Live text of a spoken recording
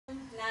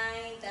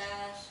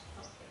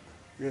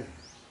Yeah.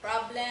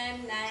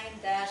 Problem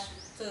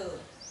 9-2.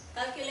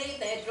 Calculate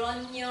the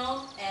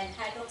hydronium and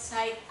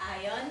hydroxide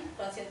ion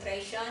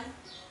concentration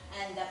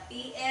and the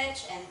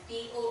pH and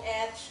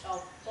pOH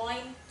of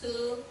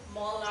 0.2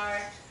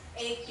 molar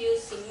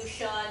aqueous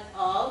solution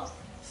of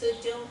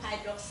sodium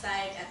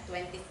hydroxide at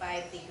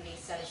 25 degrees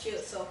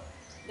Celsius. So,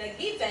 we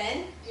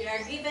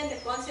are given the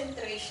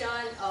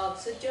concentration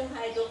of sodium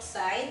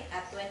hydroxide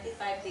at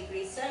 25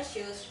 degrees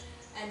Celsius,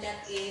 and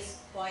that is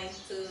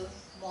 0.2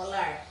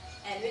 molar.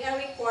 And we are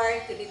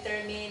required to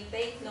determine,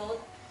 take note,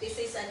 this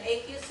is an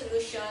aqueous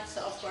solution, so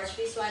of course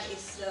this one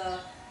is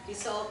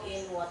dissolved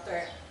in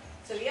water.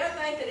 So we are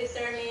going to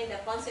determine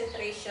the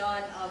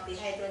concentration of the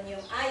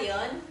hydronium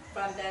ion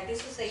from the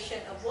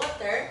dissociation of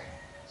water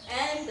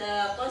and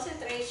the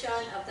concentration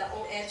of the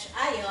OH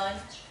ion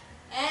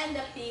and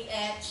the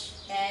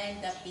pH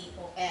and the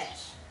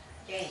pOH.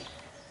 Okay.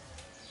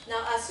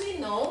 Now as we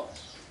know,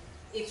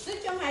 if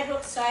sodium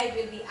hydroxide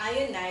will be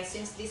ionized,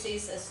 since this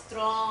is a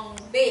strong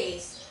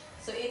base,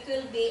 so it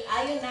will be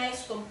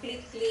ionized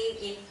completely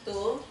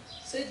into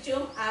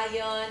sodium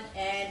ion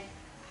and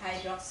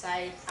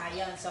hydroxide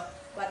ion. So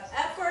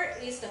whatever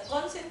is the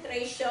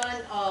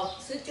concentration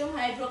of sodium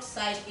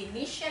hydroxide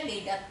initially,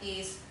 that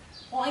is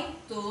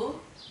 0.2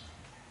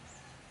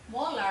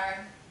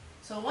 molar.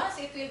 So once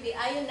it will be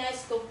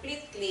ionized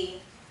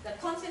completely, the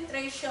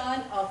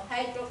concentration of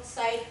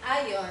hydroxide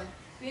ion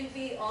will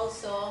be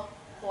also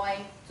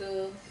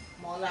 0.2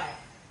 molar.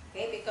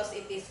 Okay, because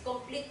it is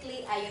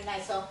completely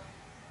ionized. So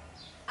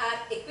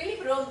at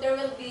equilibrium, there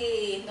will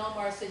be no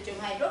more sodium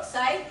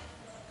hydroxide.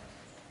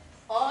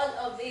 All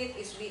of it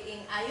is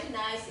being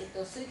ionized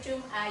into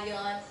sodium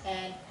ion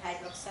and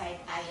hydroxide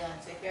ion.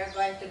 So if you are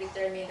going to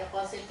determine the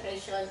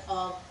concentration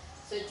of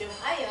sodium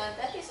ion,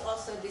 that is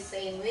also the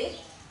same with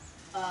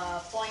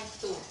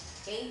 0.2.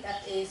 Okay,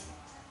 that is,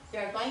 if you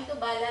are going to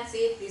balance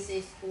it, this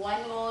is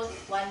 1 mole,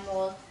 1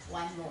 mole,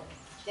 1 mole.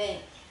 Okay.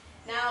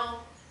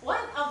 Now,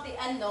 one of the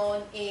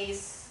unknown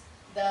is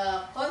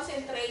the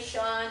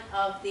concentration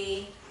of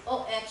the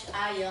OH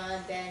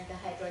ion, then the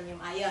hydronium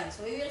ion.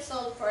 So we will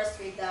solve first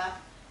with the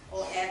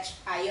OH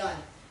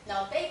ion.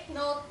 Now take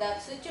note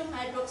that sodium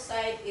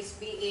hydroxide is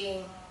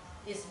being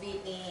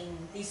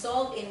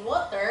dissolved in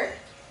water.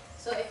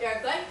 So if you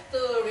are going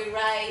to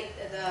rewrite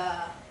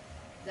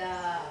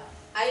the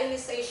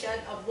ionization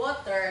of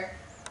water,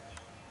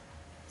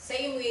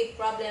 same with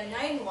problem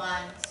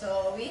 9.1.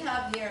 So we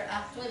have here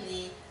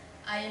actually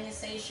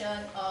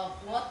ionization of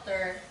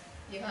water.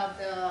 You have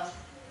the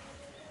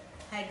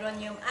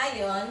hydronium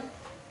ion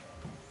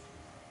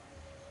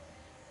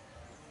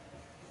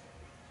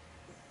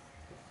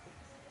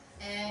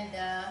and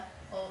the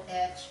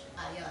OH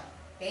ion.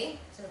 Okay,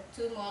 so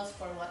 2 moles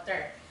for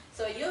water.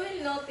 So you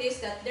will notice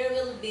that there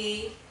will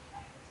be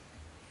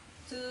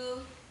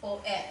 2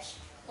 OH.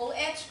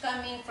 OH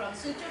coming from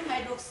sodium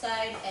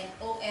hydroxide and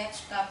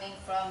OH coming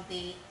from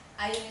the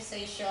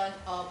ionization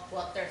of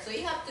water. So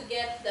you have to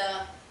get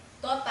the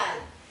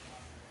total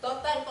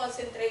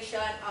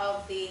concentration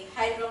of the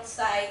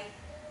hydroxide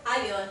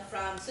ion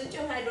from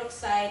sodium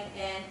hydroxide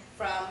and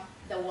from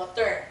the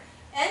water.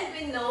 And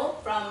we know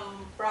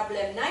from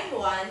problem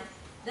 9.1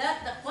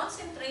 that the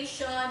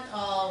concentration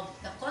of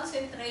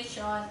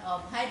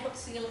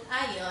hydroxyl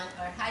ion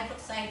or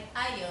hydroxide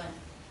ion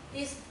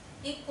is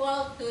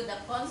equal to the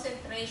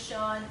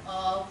concentration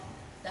of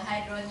the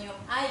hydronium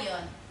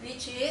ion,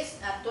 which is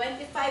at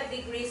 25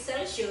 degrees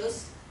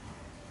Celsius.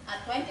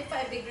 At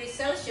 25 degrees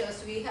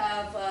Celsius, we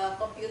have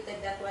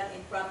computed that one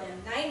in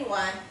problem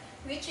 9.1,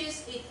 which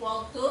is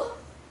equal to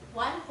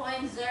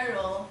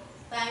 1.0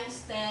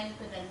 times 10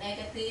 to the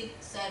negative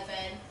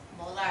 7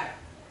 molar.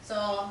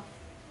 So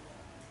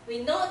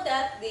we know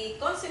that the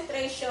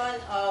concentration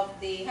of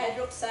the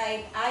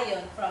hydroxide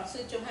ion from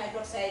sodium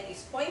hydroxide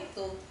is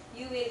 0.2.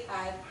 You will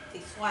add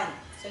this one.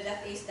 So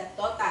that is the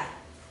total.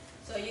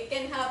 So you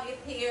can have it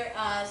here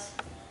as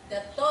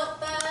the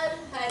total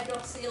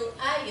hydroxyl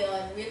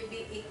ion will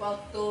be equal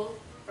to,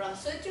 from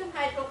sodium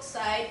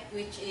hydroxide,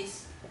 which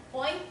is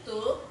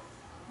 0.2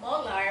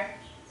 molar,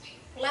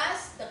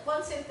 plus the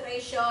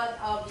concentration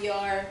of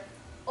your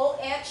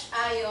OH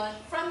ion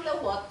from the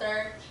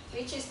water,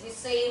 which is the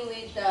same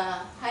with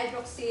the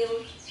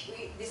hydronium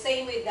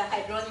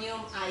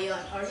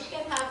ion. Or you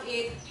can have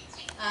it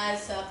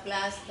as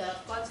plus the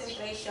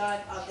concentration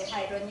of the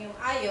hydronium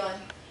ion,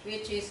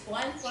 which is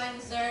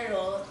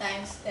 1.0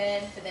 times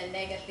 10 to the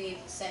negative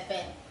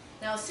 7.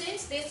 Now,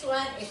 since this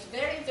one is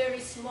very,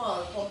 very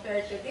small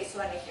compared to this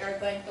one, if you're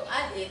going to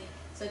add it,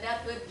 so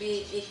that would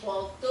be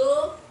equal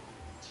to,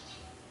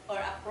 or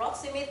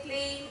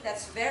approximately,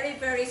 that's very,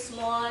 very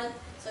small.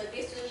 So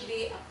this will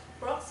be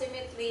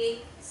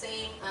approximately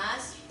same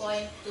as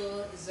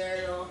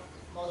 0.20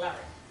 molar.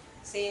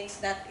 Since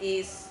that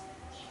is,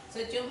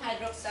 sodium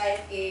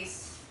hydroxide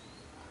is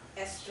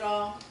a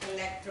strong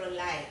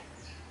electrolyte.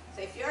 So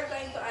if you're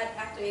going to add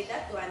actually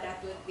that one,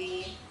 that would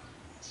be,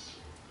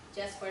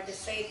 just for the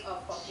sake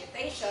of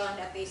computation,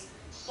 that is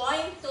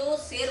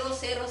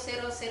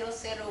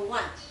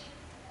 0.2000001.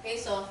 Okay,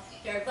 so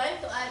you're going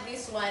to add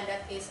this one,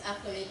 that is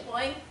actually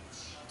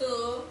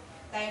 0.2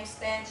 times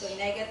 10 to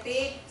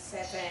negative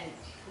 7.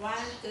 1,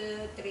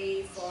 2,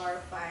 3,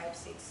 4, 5,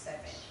 6, 7.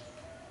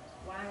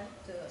 1,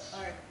 2,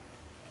 or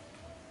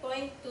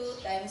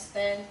 0.2 times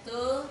 10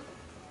 to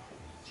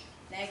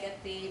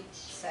negative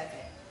 7.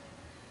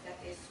 That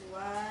is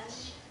 1,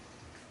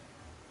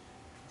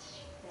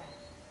 yeah.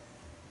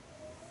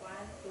 1,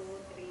 2,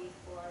 3,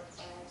 4,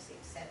 5, 6,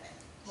 7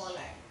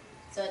 molar.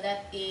 So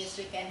that is,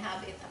 we can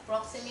have it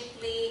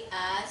approximately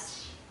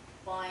as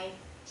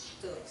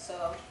 0.2.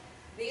 So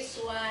this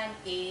one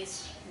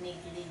is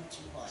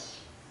negligible.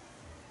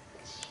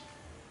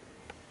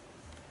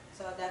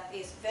 So that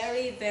is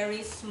very,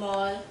 very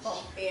small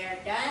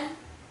compared than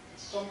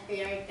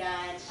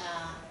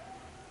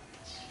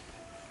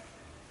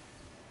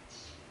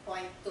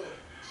 0.2.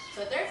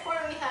 So therefore,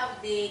 we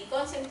have the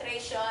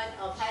concentration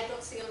of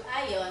hydroxyl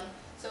ion.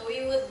 So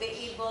we would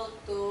be able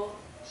to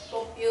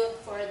compute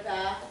for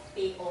the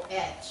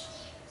POH.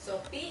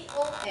 So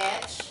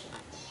POH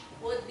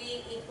would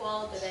be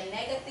equal to the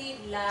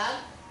negative log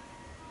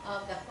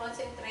of the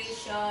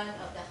concentration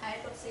of the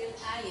hydroxyl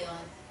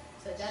ion.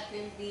 So that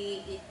will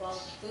be equal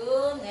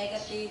to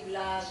negative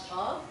log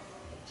of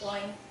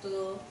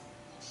 0.2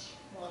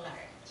 molar.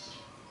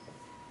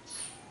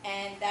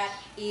 And that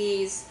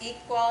is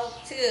equal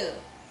to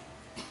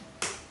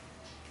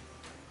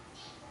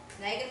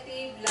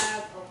negative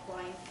log of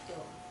 0.2.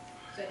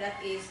 So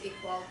that is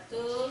equal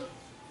to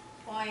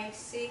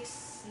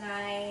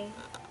 0.699.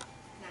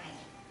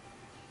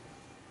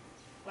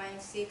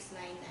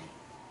 0.699.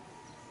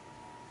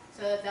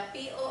 So the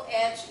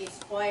POH is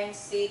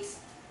 0.699.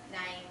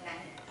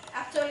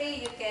 Actually,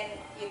 you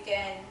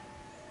can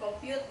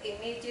compute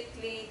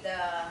immediately the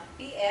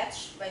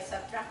pH by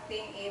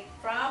subtracting it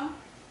from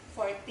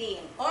 14,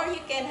 or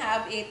you can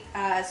have it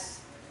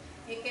as,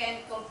 you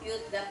can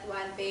compute that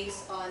one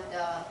based on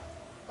the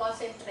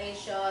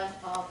concentration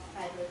of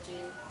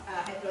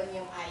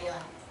hydronium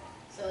ion.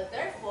 So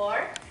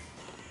therefore,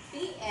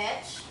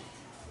 pH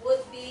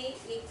would be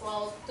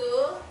equal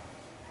to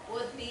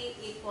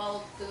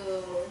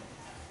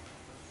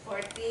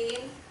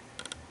 14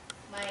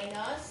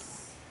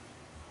 minus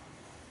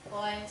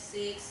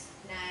 0.699.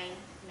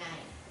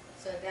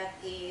 So that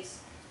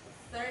is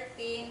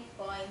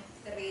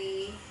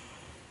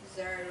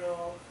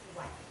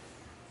 13.301.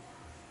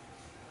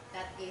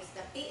 That is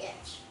the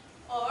pH.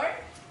 Or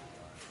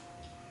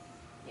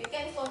you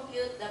can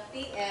compute the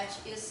pH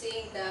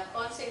using the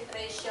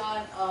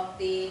concentration of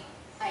the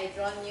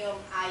hydronium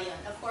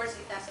ion. Of course,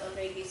 it has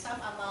already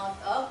some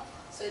amount of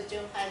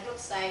sodium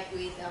hydroxide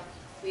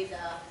with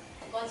a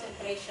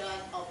concentration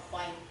of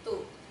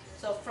 0.2.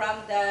 So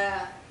from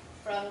the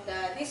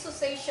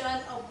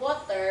dissociation of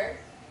water,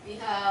 we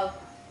have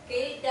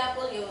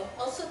Kw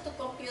also to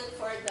compute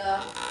for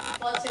the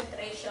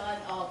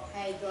concentration of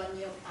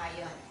hydronium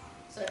ion.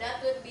 So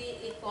that would be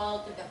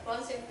equal to the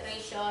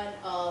concentration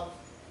of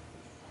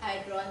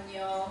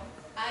hydronium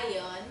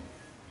ion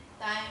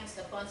times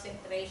the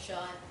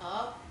concentration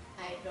of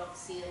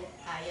hydroxyl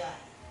ion.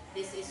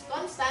 This is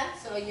constant,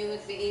 so you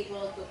would be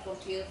able to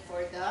compute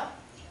for the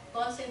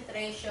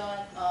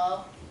concentration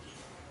of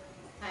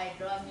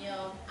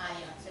hydronium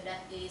ion. So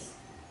that is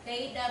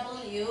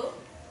Kw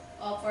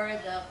over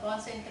the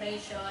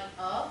concentration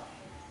of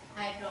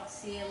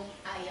hydroxyl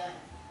ion.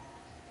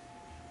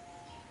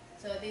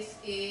 So this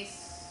is,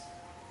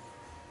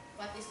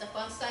 what is the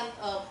constant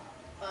of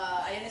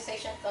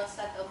ionization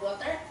constant of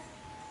water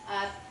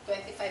at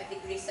 25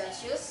 degrees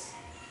Celsius?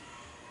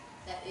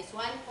 That is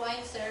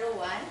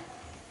 1.01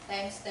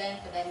 times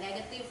 10 to the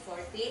negative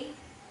 14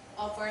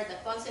 over the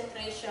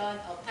concentration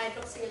of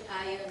hydroxyl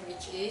ion,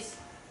 which is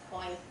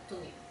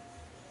 0.2.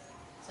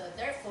 So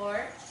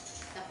therefore,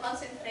 the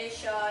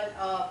concentration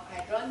of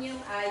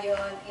hydronium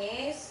ion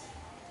is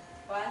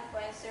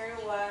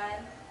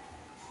 1.01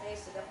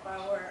 raised to the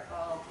power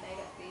of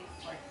negative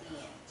 14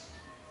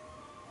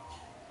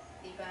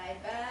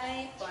 divided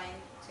by 0.2.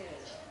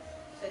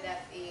 So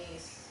that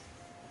is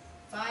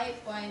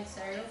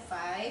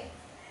 5.05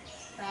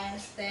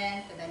 times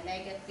 10 to the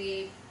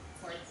negative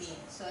 14.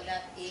 So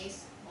that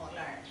is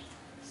molar.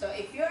 So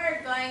if you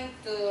are going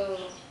to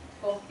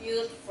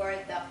compute for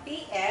the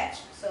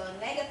pH, so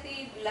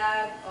negative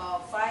log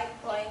of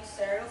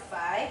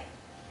 5.05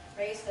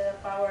 raised to the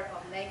power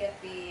of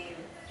negative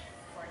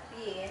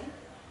 14,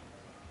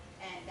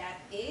 and that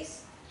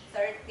is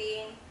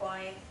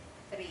 13.3.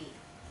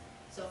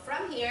 So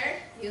from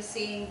here,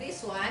 using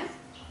this one,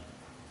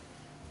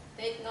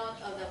 take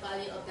note of the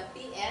value of the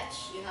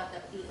pH. You have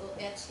the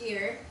POH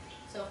here.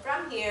 So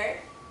from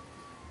here,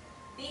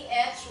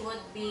 pH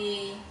would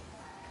be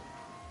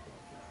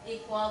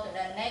equal to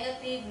the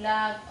negative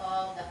log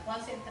of the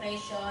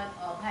concentration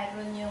of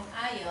hydronium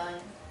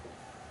ion,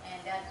 and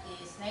that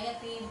is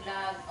negative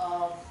log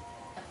of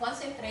the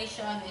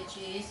concentration, which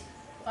is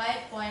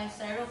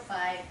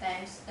 5.05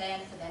 times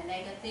 10 to the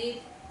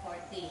negative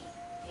 14.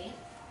 Okay?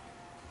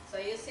 So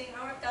using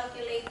our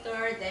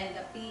calculator, then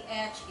the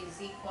pH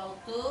is equal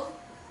to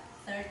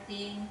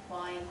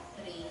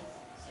 13.30.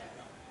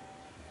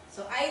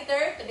 So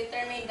either to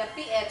determine the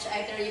pH,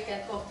 either you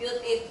can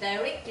compute it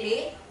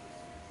directly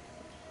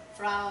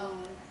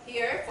From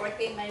here,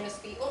 14 minus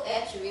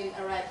POH, you will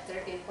arrive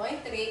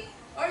 13.3.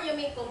 Or you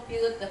may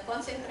compute the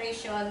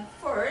concentration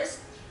first,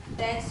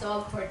 then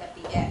solve for the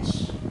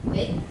pH.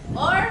 Okay?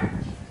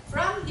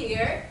 From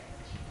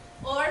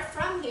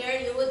here,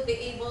 you would be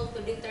able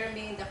to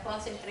determine the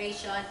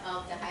concentration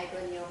of the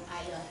hydronium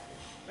ion.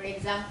 For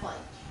example,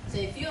 so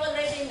if you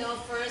already know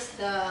first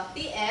the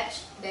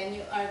pH, then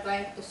you are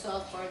going to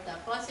solve for the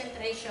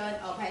concentration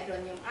of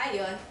hydronium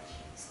ion.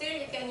 Still,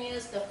 you can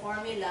use the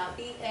formula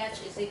pH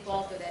is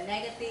equal to the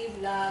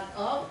negative log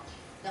of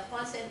the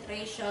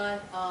concentration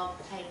of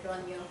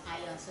hydronium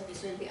ion. So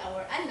this will be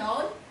our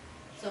unknown.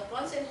 So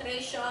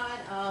concentration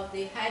of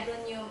the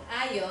hydronium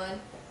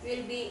ion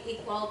will be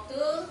equal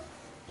to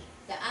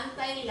the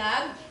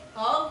anti-log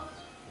of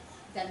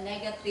the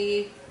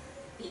negative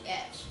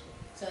pH.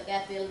 So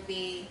that will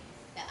be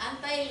the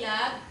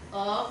anti-log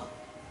of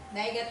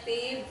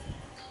negative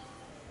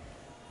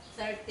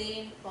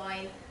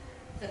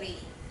 13.3.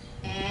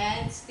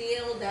 And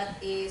still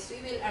that is,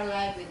 we will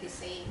arrive with the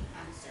same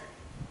answer.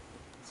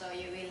 So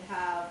you will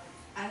have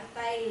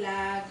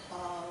anti-log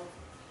of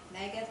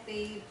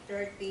negative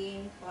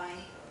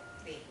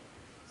 13.3.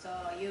 So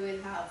you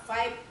will have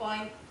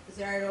 5.01.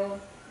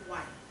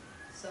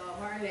 So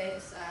more or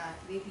less,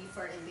 we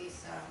differ in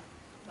this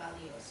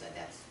value. So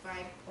that's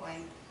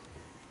 5.01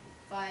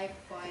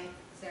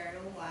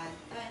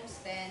 times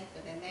 10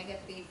 to the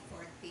negative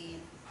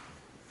 14.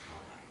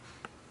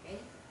 Okay.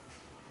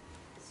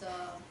 So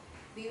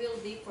we will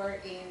differ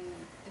in,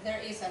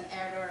 there is an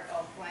error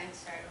of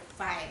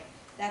 0.05.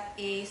 That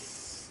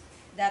is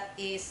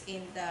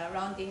in the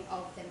rounding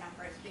of the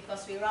numbers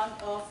because we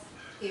round off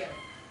here.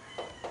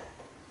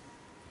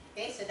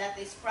 Okay, so that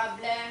is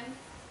problem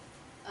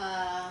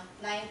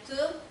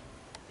 9.2.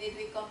 Did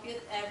we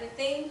compute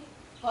everything?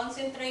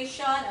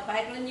 Concentration of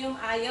hydronium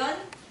ion.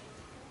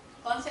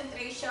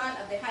 Concentration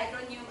of the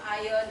hydronium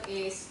ion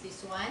is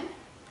this one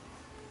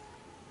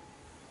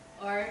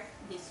or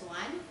this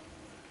one.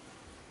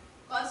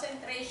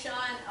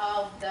 Concentration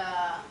of the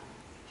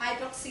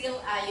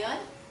hydroxyl ion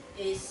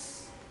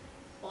is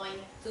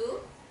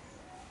 0.2.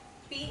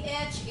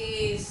 pH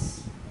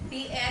is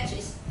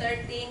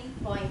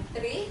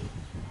 13.3.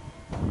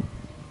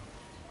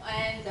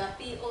 And the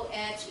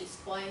POH is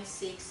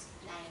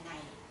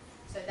 0.699.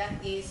 So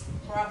that is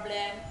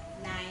problem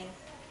 9.